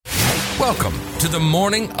Welcome to the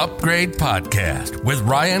Morning Upgrade Podcast with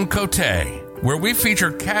Ryan Cote, where we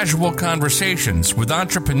feature casual conversations with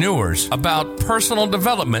entrepreneurs about personal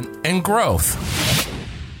development and growth.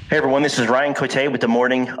 Hey everyone, this is Ryan Cote with the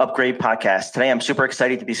Morning Upgrade Podcast. Today I'm super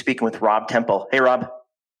excited to be speaking with Rob Temple. Hey Rob.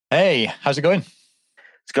 Hey, how's it going?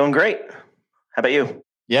 It's going great. How about you?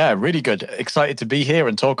 Yeah, really good. Excited to be here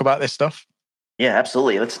and talk about this stuff. Yeah,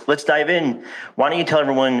 absolutely. Let's dive in. Why don't you tell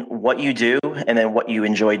everyone what you do and then what you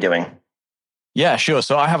enjoy doing? Yeah, sure.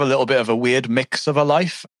 So I have a little bit of a weird mix of a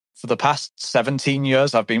life. For the past 17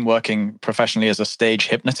 years, I've been working professionally as a stage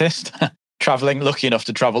hypnotist, lucky enough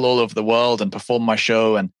to travel all over the world and perform my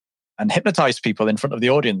show and hypnotize people in front of the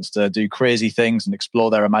audience to do crazy things and explore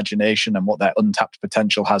their imagination and what their untapped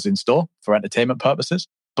potential has in store for entertainment purposes.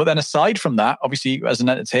 But then aside from that, obviously, as an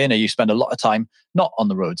entertainer, you spend a lot of time not on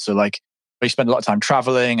the road. So you spend a lot of time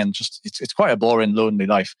traveling and just it's quite a boring, lonely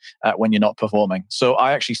life when you're not performing. So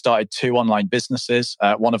I actually started 2 online businesses.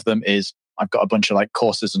 One of them is I've got a bunch of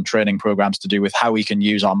courses and training programs to do with how we can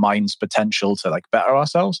use our mind's potential to better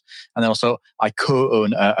ourselves. And then also I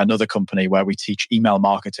co-own another company where we teach email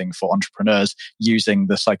marketing for entrepreneurs using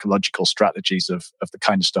the psychological strategies of the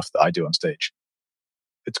kind of stuff that I do on stage.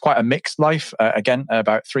 It's quite a mixed life. Again,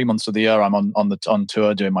 about 3 months of the year, I'm on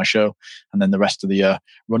tour doing my show, and then the rest of the year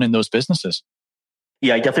running those businesses.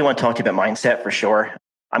 Yeah, I definitely want to talk to you about mindset for sure.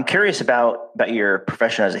 I'm curious about your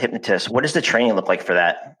profession as a hypnotist. What does the training look like for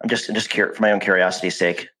that? I'm just curious for my own curiosity's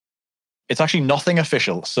sake. It's actually nothing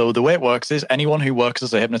official. So the way it works is anyone who works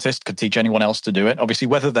as a hypnotist could teach anyone else to do it. Obviously,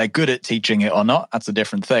 whether they're good at teaching it or not, that's a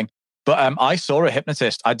different thing. But I saw a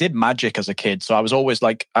hypnotist. I did magic as a kid. So I always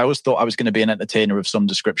thought I was going to be an entertainer of some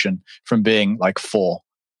description from being 4.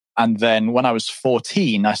 And then when I was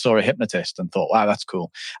 14, I saw a hypnotist and thought, wow, that's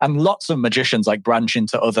cool. And lots of magicians branch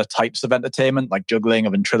into other types of entertainment, like juggling or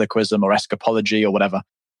ventriloquism or escapology or whatever.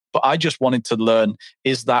 But I just wanted to learn,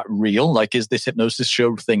 is that real? Is this hypnosis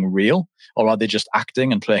show thing real? Or are they just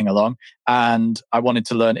acting and playing along? And I wanted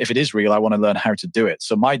to learn, if it is real, I want to learn how to do it.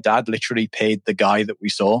 So my dad literally paid the guy that we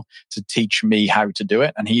saw to teach me how to do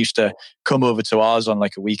it. And he used to come over to ours on a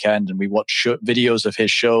weekend and we watched videos of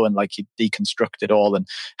his show and he'd deconstruct it all and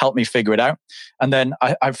help me figure it out. And then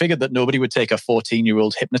I figured that nobody would take a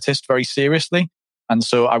 14-year-old hypnotist very seriously. And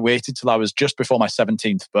so I waited till I was just before my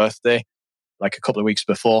 17th birthday, a couple of weeks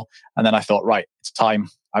before. And then I thought, right, it's time.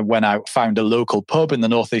 I went out, found a local pub in the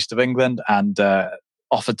northeast of England and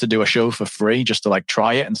offered to do a show for free just to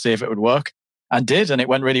try it and see if it would work. And did, and it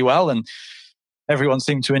went really well. And everyone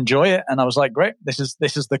seemed to enjoy it. And I was like, great, this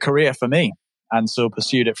is the career for me. And so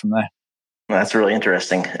pursued it from there. Well, that's really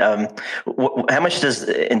interesting. How much does,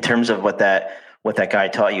 in terms of what that guy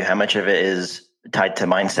taught you, how much of it is tied to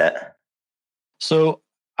mindset? So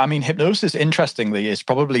hypnosis, interestingly, is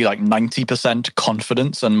probably 90%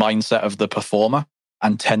 confidence and mindset of the performer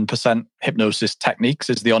and 10% hypnosis techniques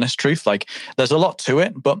is the honest truth. There's a lot to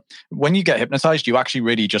it, but when you get hypnotized, you actually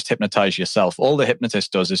really just hypnotize yourself. All the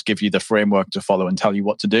hypnotist does is give you the framework to follow and tell you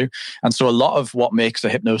what to do. And so a lot of what makes a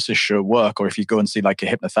hypnosis show work, or if you go and see a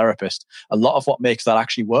hypnotherapist, a lot of what makes that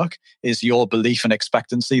actually work is your belief and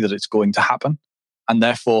expectancy that it's going to happen. And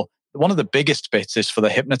therefore, one of the biggest bits is for the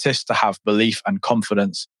hypnotist to have belief and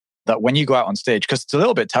confidence that when you go out on stage, because it's a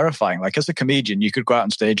little bit terrifying, as a comedian, you could go out on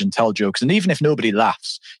stage and tell jokes. And even if nobody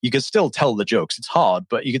laughs, you could still tell the jokes. It's hard,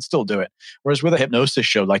 but you could still do it. Whereas with a hypnosis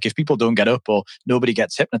show, if people don't get up or nobody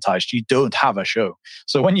gets hypnotized, you don't have a show.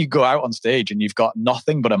 So when you go out on stage and you've got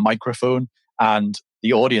nothing but a microphone and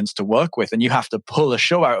the audience to work with, and you have to pull a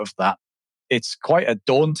show out of that, it's quite a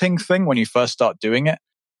daunting thing when you first start doing it.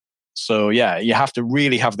 So yeah, you have to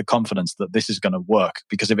really have the confidence that this is going to work,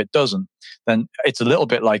 because if it doesn't, then it's a little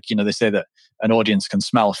bit they say that an audience can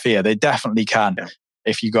smell fear. They definitely can. Yeah.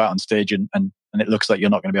 If you go out on stage and it looks like you're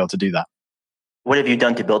not going to be able to do that. What have you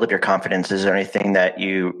done to build up your confidence? Is there anything that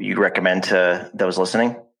you recommend to those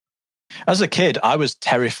listening? As a kid, I was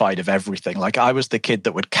terrified of everything. I was the kid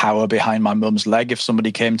that would cower behind my mum's leg if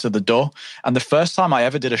somebody came to the door. And the first time I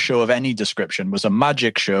ever did a show of any description was a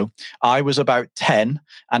magic show. I was about 10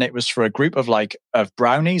 and it was for a group of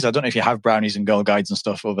brownies. I don't know if you have brownies and Girl Guides and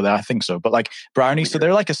stuff over there. I think so. But brownies, so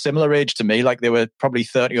they're a similar age to me. They were probably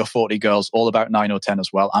 30 or 40 girls, all about 9 or 10 as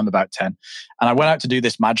well. I'm about 10. And I went out to do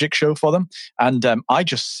this magic show for them. And I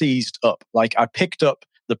just seized up. I picked up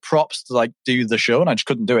the props to do the show and I just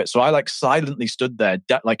couldn't do it. So I silently stood there.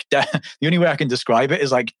 The only way I can describe it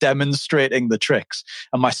is demonstrating the tricks.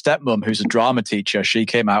 And my stepmom, who's a drama teacher, she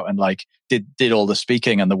came out and did all the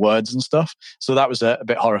speaking and the words and stuff. So that was a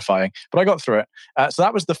bit horrifying, but I got through it. So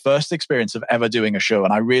that was the first experience of ever doing a show.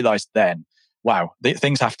 And I realized then wow,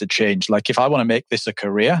 things have to change. Like if I want to make this a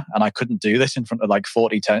career and I couldn't do this in front of like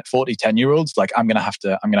 10-year-olds, like I'm going to have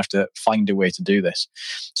to find a way to do this.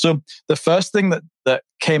 So the first thing that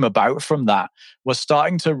came about from that was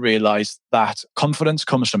starting to realize that confidence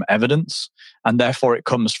comes from evidence, and therefore it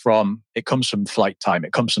comes from flight time,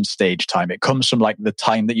 it comes from stage time, it comes from like the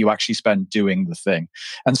time that you actually spend doing the thing.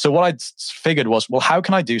 And so what I figured was, well, how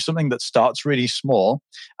can I do something that starts really small,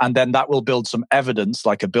 and then that will build some evidence,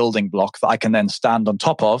 like a building block that I can then stand on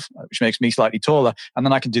top of, which makes me slightly taller, and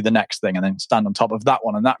then I can do the next thing and then stand on top of that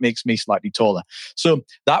one, and that makes me slightly taller. So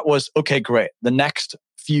that was, okay, great. The next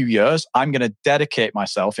few years, I'm going to dedicate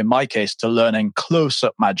myself, in my case, to learning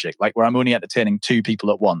close-up magic, like where I'm only entertaining 2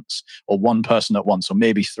 people at once, or 1 person at once, or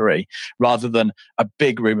maybe 3, rather than a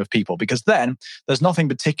big room of people. Because then there's nothing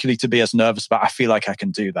particularly to be as nervous about. I feel like I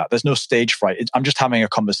can do that. There's no stage fright. I'm just having a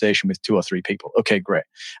conversation with 2 or 3 people. Okay, great.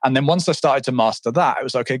 And then once I started to master that, it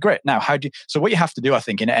was okay, great. Now, so what you have to do, I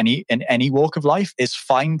think, in any walk of life is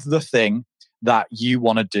find the thing that you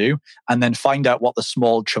want to do, and then find out what the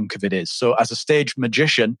small chunk of it is. So as a stage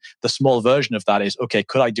magician, the small version of that is, okay,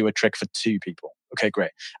 could I do a trick for 2 people? Okay,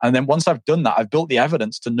 great. And then once I've done that, I've built the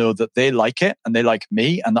evidence to know that they like it and they like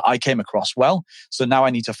me and that I came across well. So now I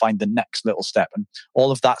need to find the next little step. And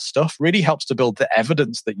all of that stuff really helps to build the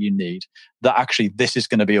evidence that you need that actually this is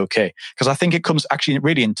going to be okay. Because I think it comes actually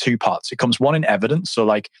really in 2 parts. It comes one in evidence. So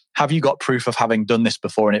like, have you got proof of having done this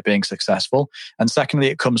before and it being successful? And secondly,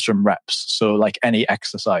 it comes from reps. So like any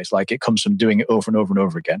exercise, like it comes from doing it over and over and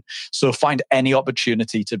over again. So find any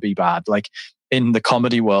opportunity to be bad. Like in the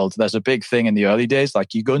comedy world, there's a big thing in the early days,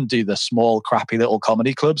 like you go and do the small, crappy little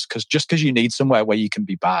comedy clubs because you need somewhere where you can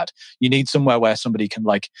be bad. You need somewhere where somebody can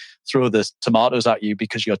like throw the tomatoes at you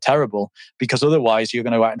because you're terrible, because otherwise you're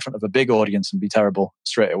going to go out in front of a big audience and be terrible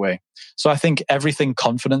straight away. So I think everything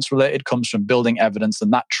confidence related comes from building evidence,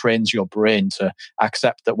 and that trains your brain to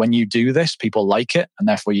accept that when you do this, people like it, and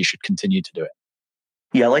therefore you should continue to do it.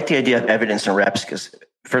 Yeah, I like the idea of evidence and reps because,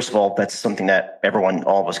 first of all, that's something that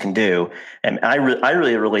all of us can do, and I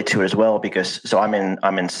really relate to it as well because I'm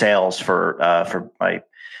in sales for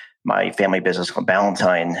my family business called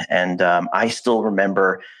Ballantine, and I still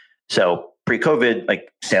remember. So pre-COVID,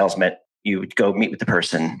 like sales meant you would go meet with the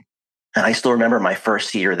person, and I still remember my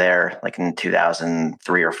first year there, like in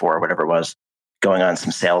 2003 or 4, or whatever it was, going on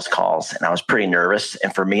some sales calls, and I was pretty nervous.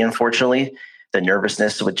 And for me, unfortunately, the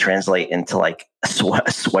nervousness would translate into like a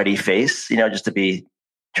sweaty face, just to be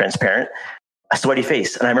transparent, a sweaty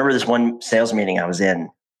face. And I remember this one sales meeting I was in,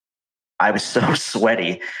 I was so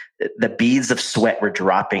sweaty. The beads of sweat were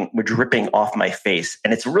dripping off my face.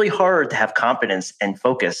 And it's really hard to have confidence and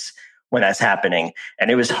focus when that's happening. And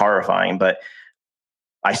it was horrifying, but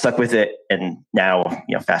I stuck with it. And now,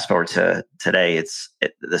 fast forward to today,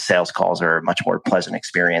 the sales calls are a much more pleasant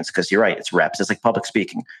experience because you're right. It's reps. It's like public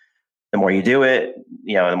speaking. The more you do it,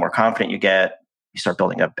 the more confident you get. You start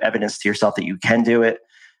building up evidence to yourself that you can do it.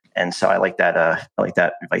 And so I like that. I like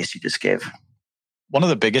that advice you just gave. One of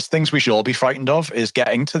the biggest things we should all be frightened of is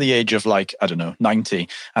getting to the age of 90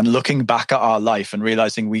 and looking back at our life and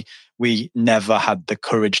realizing we never had the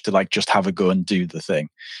courage to just have a go and do the thing.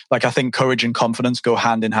 Like, I think courage and confidence go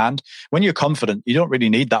hand in hand. When you're confident, you don't really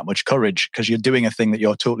need that much courage because you're doing a thing that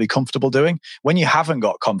you're totally comfortable doing. When you haven't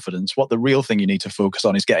got confidence, what the real thing you need to focus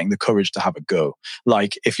on is getting the courage to have a go.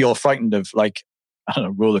 Like, if you're frightened of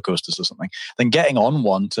roller coasters or something, then getting on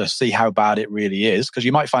one to see how bad it really is, because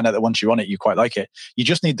you might find out that once you're on it, you quite like it. You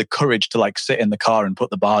just need the courage to sit in the car and put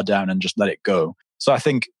the bar down and just let it go. So I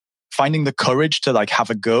think finding the courage to have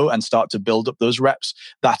a go and start to build up those reps,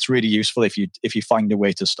 that's really useful if you find a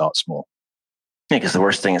way to start small. Yeah, because the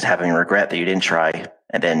worst thing is having regret that you didn't try,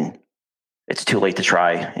 and then it's too late to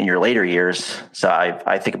try in your later years. So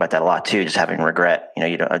I think about that a lot too, just having regret.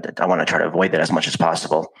 I want to try to avoid that as much as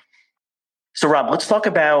possible. So Rob, let's talk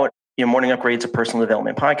about Morning Upgrades, a personal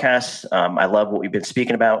development podcast. I love what we've been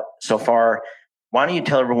speaking about so far. Why don't you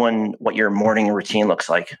tell everyone what your morning routine looks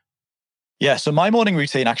like? Yeah, so my morning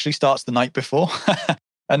routine actually starts the night before.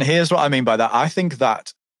 And here's what I mean by that. I think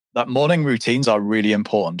that morning routines are really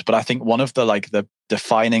important, but I think one of the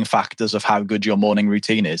defining factors of how good your morning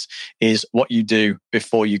routine is what you do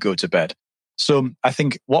before you go to bed. So I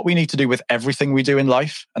think what we need to do with everything we do in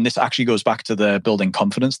life, and this actually goes back to the building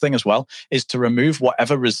confidence thing as well, is to remove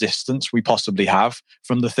whatever resistance we possibly have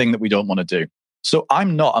from the thing that we don't want to do. So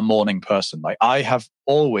I'm not a morning person. I have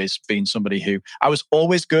always been somebody who I was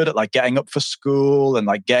always good at getting up for school and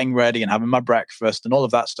getting ready and having my breakfast and all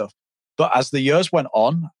of that stuff. But as the years went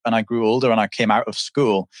on and I grew older and I came out of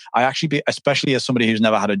school, I actually, especially as somebody who's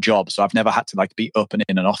never had a job, so I've never had to like be up and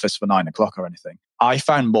in an office for 9 o'clock or anything, I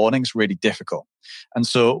found mornings really difficult. And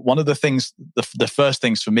so one of the things, the first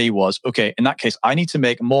things for me was, okay, in that case, I need to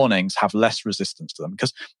make mornings have less resistance to them.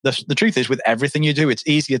 Because the truth is, with everything you do, it's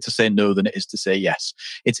easier to say no than it is to say yes.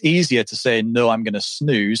 It's easier to say, no, I'm going to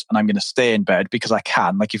snooze and I'm going to stay in bed because I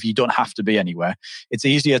can. Like if you don't have to be anywhere, it's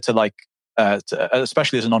easier to like,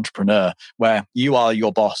 especially as an entrepreneur, where you are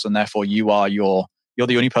your boss and therefore you're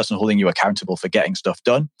the only person holding you accountable for getting stuff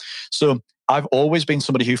done. So I've always been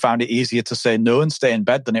somebody who found it easier to say no and stay in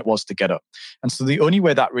bed than it was to get up. And so the only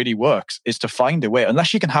way that really works is to find a way,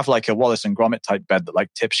 unless you can have like a Wallace and Gromit type bed that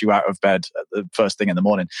like tips you out of bed at the first thing in the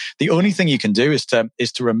morning. The only thing you can do is to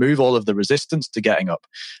remove all of the resistance to getting up.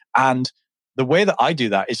 And the way that I do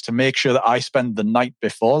that is to make sure that I spend the night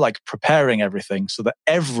before like preparing everything so that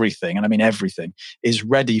everything, and I mean everything, is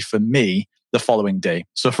ready for me the following day.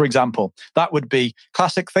 So for example, that would be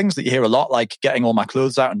classic things that you hear a lot, like getting all my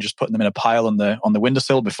clothes out and just putting them in a pile on the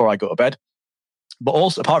windowsill before I go to bed. But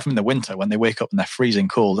also apart from in the winter when they wake up and they're freezing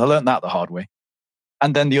cold, I learned that the hard way.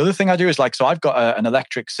 And then the other thing I do is like, so I've got an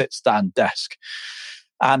electric sit-stand desk.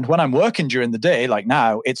 And when I'm working during the day, like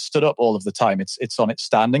now, it's stood up all of the time. It's on its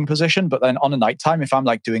standing position. But then on a nighttime, if I'm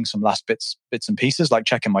like doing some last bits and pieces, like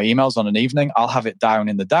checking my emails on an evening, I'll have it down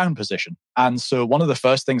in the down position. And so one of the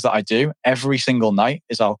first things that I do every single night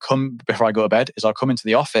is before I go to bed, I'll come into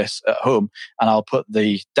the office at home and I'll put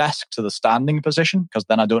the desk to the standing position because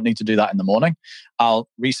then I don't need to do that in the morning. I'll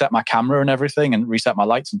reset my camera and everything and reset my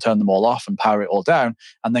lights and turn them all off and power it all down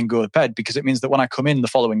and then go to bed, because it means that when I come in the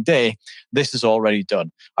following day, this is already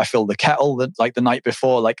done. I fill the kettle like the night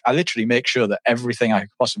before. Like I literally make sure that everything I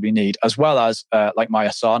possibly need, as well as like my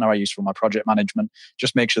Asana I use for my project management,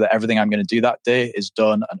 just make sure that everything I'm going to do that day is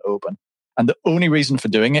done and open. And the only reason for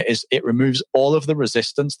doing it is it removes all of the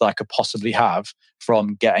resistance that I could possibly have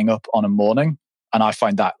from getting up on a morning. And I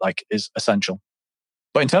find that like is essential.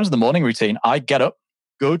 But in terms of the morning routine, I get up,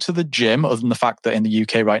 go to the gym, other than the fact that in the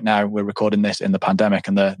UK right now, we're recording this in the pandemic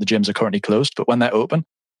and the gyms are currently closed. But when they're open,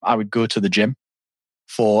 I would go to the gym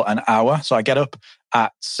for an hour. So I get up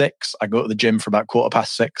at 6. I go to the gym for about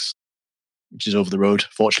 6:15, which is over the road,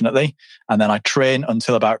 fortunately. And then I train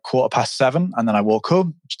until about 7:15. And then I walk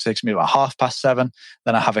home, which takes me about 7:30.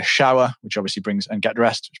 Then I have a shower, which obviously and get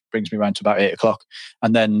dressed, which brings me around to about 8 o'clock.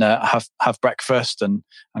 And then have breakfast and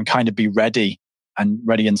kind of be ready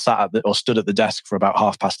and sat or stood at the desk for about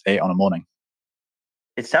 8:30 on a morning.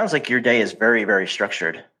 It sounds like your day is very, very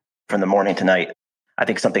structured from the morning to night. I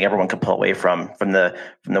think something everyone can pull away from the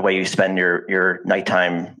way you spend your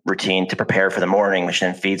nighttime routine to prepare for the morning, which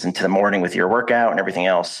then feeds into the morning with your workout and everything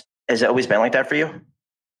else. Has it always been like that for you?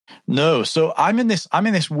 No. So I'm in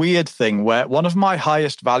this weird thing where one of my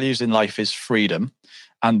highest values in life is freedom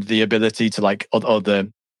and the ability to like, or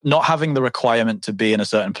the not having the requirement to be in a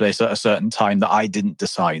certain place at a certain time that I didn't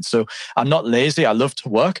decide. So I'm not lazy. I love to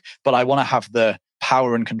work, but I want to have the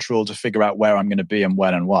power and control to figure out where I'm going to be and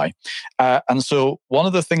when and why. And so one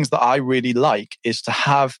of the things that I really like is to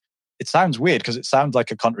have, it sounds weird because it sounds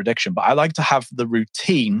like a contradiction, but I like to have the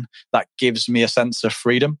routine that gives me a sense of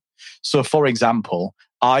freedom. So for example,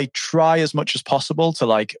 I try as much as possible to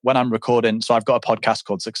like when I'm recording. So I've got a podcast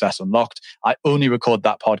called Success Unlocked. I only record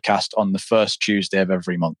that podcast on the first Tuesday of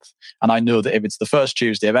every month. And I know that if it's the first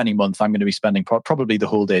Tuesday of any month, I'm going to be spending probably the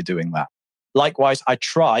whole day doing that. Likewise, I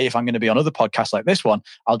try, if I'm going to be on other podcasts like this one,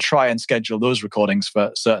 I'll try and schedule those recordings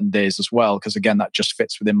for certain days as well, because again, that just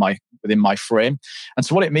fits within my frame. And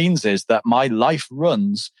so what it means is that my life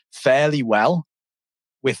runs fairly well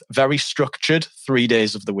with very structured 3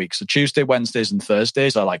 days of the week. So Tuesday, Wednesdays, and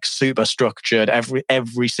Thursdays are like super structured.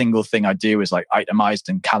 Every single thing I do is like itemized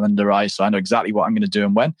and calendarized. So I know exactly what I'm going to do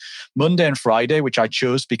and when. Monday and Friday, which I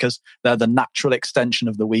chose because they're the natural extension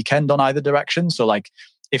of the weekend on either direction. So like,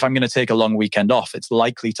 if I'm going to take a long weekend off, it's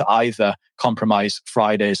likely to either compromise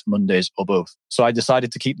Fridays, Mondays, or both. So I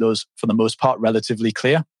decided to keep those, for the most part, relatively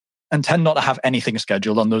clear and tend not to have anything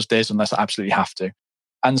scheduled on those days unless I absolutely have to.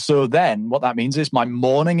 And so then what that means is my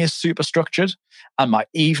morning is super structured and my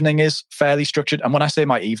evening is fairly structured. And when I say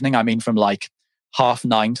my evening, I mean from like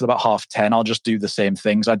 9:30 to about 10:30. I'll just do the same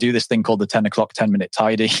things. I do this thing called the 10 o'clock, 10-minute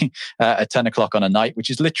tidy at 10 o'clock on a night, which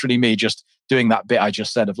is literally me just doing that bit I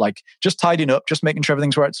just said of like, just tidying up, just making sure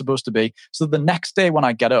everything's where it's supposed to be. So the next day when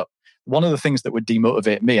I get up, one of the things that would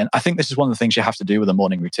demotivate me, and I think this is one of the things you have to do with a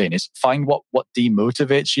morning routine, is find what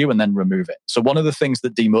demotivates you and then remove it. So one of the things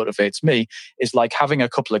that demotivates me is like having a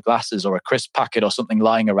couple of glasses or a crisp packet or something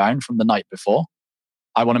lying around from the night before.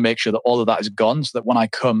 I want to make sure that all of that is gone so that when I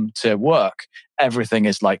come to work, everything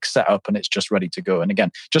is like set up and it's just ready to go. And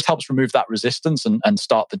again, just helps remove that resistance and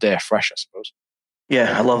start the day fresh, I suppose.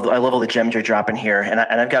 Yeah, I love all the gems you're dropping here. And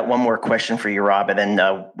I've got one more question for you, Rob, and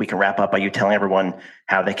then we can wrap up by you telling everyone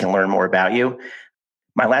how they can learn more about you.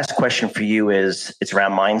 My last question for you is, it's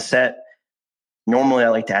around mindset. Normally, I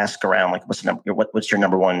like to ask around like, what's your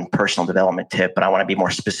number one personal development tip? But I want to be more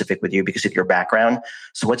specific with you because of your background.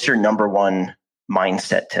 So what's your number one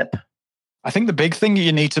mindset tip? I think the big thing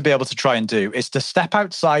you need to be able to try and do is to step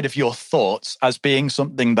outside of your thoughts as being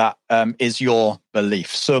something that is your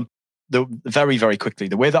belief. So very, very quickly,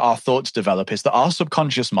 the way that our thoughts develop is that our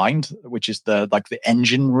subconscious mind, which is the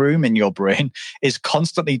engine room in your brain, is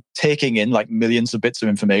constantly taking in like millions of bits of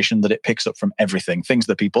information that it picks up from everything. Things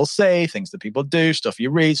that people say, things that people do, stuff you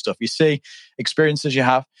read, stuff you see, experiences you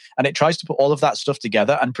have. And it tries to put all of that stuff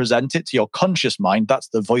together and present it to your conscious mind. That's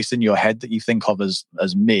the voice in your head that you think of as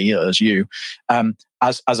me, as you,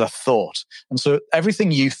 as a thought. And so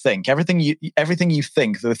everything you think with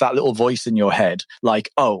that little voice in your head, like,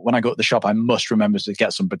 oh, when I go to the shop, I must remember to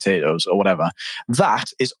get some potatoes or whatever. That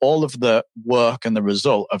is all of the work and the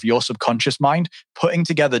result of your subconscious mind putting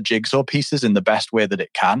together jigsaw pieces in the best way that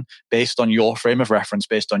it can, based on your frame of reference,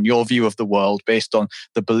 based on your view of the world, based on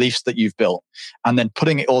the beliefs that you've built, and then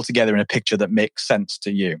putting it all together in a picture that makes sense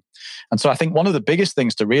to you. And so I think one of the biggest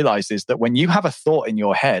things to realize is that when you have a thought in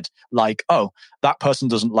your head, like, oh, that person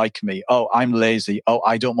doesn't like me. Oh, I'm lazy. Oh,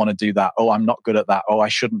 I don't want to do that. Oh, I'm not good at that. Oh, I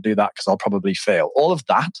shouldn't do that because I'll probably fail. All of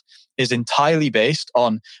that is entirely based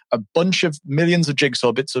on a bunch of millions of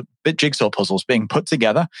jigsaw puzzles being put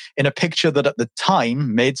together in a picture that at the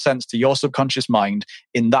time made sense to your subconscious mind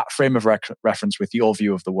in that frame of reference with your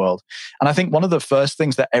view of the world. And I think one of the first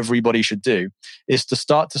things that everybody should do is to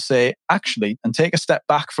start to say, actually, and take a step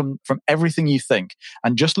back from everything you think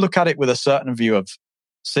and just look at it with a certain view of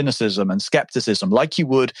cynicism and skepticism, like you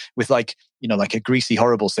would with like a greasy,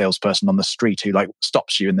 horrible salesperson on the street who like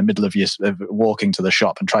stops you in the middle of you walking to the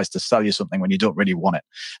shop and tries to sell you something when you don't really want it.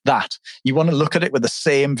 That you want to look at it with the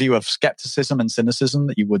same view of skepticism and cynicism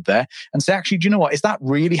that you would there and say, actually, do you know what? Is that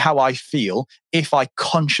really how I feel if I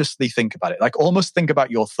consciously think about it? Like almost think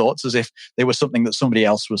about your thoughts as if they were something that somebody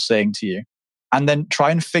else was saying to you. And then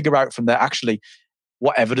try and figure out from there, actually,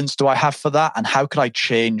 what evidence do I have for that? And how could I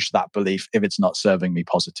change that belief if it's not serving me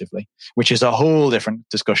positively? Which is a whole different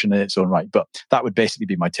discussion in its own right. But that would basically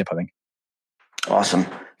be my tip, I think. Awesome.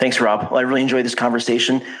 Thanks, Rob. Well, I really enjoyed this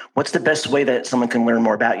conversation. What's the best way that someone can learn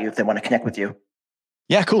more about you if they want to connect with you?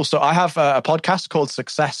 Yeah, cool. So I have a podcast called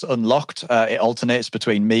Success Unlocked. It alternates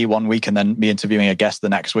between me one week and then me interviewing a guest the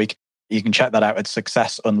next week. You can check that out at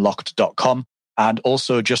successunlocked.com. And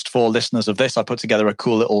also, just for listeners of this, I put together a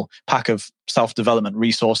cool little pack of self-development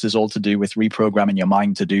resources, all to do with reprogramming your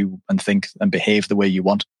mind to do and think and behave the way you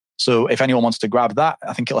want. So if anyone wants to grab that,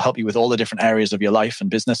 I think it'll help you with all the different areas of your life and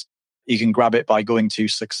business. You can grab it by going to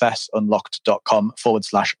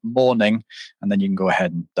successunlocked.com/morning, and then you can go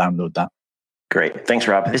ahead and download that. Great. Thanks,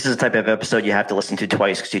 Rob. This is the type of episode you have to listen to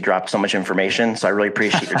twice because you dropped so much information. So I really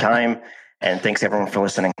appreciate your time. And thanks, everyone, for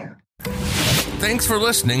listening. Thanks for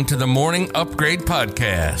listening to the Morning Upgrade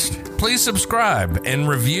Podcast. Please subscribe and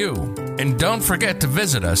review. And don't forget to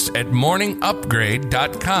visit us at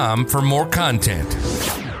morningupgrade.com for more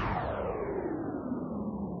content.